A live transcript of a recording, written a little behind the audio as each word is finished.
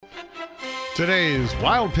Today's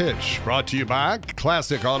Wild Pitch brought to you by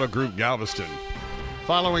Classic Auto Group Galveston.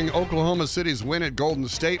 Following Oklahoma City's win at Golden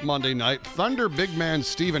State Monday night, Thunder big man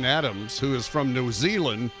Steven Adams, who is from New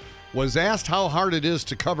Zealand, was asked how hard it is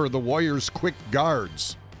to cover the Warriors' quick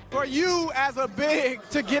guards. For you as a big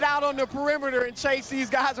to get out on the perimeter and chase these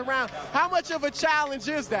guys around, how much of a challenge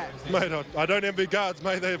is that? Mate, I don't envy guards,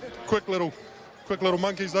 mate. They're quick little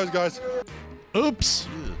monkeys, those guys. Oops.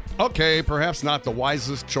 Okay, perhaps not the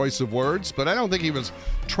wisest choice of words, but I don't think he was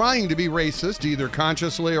trying to be racist, either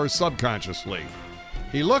consciously or subconsciously.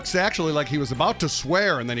 He looks actually like he was about to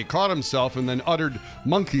swear, and then he caught himself and then uttered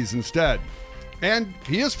monkeys instead. And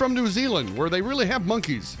he is from New Zealand, where they really have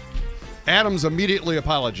monkeys. Adams immediately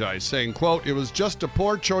apologized, saying, quote, "It was just a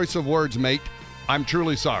poor choice of words, mate. I'm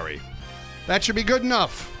truly sorry." That should be good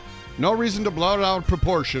enough. No reason to blow it out of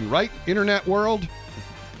proportion, right, internet world?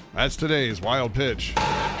 That's today's Wild Pitch.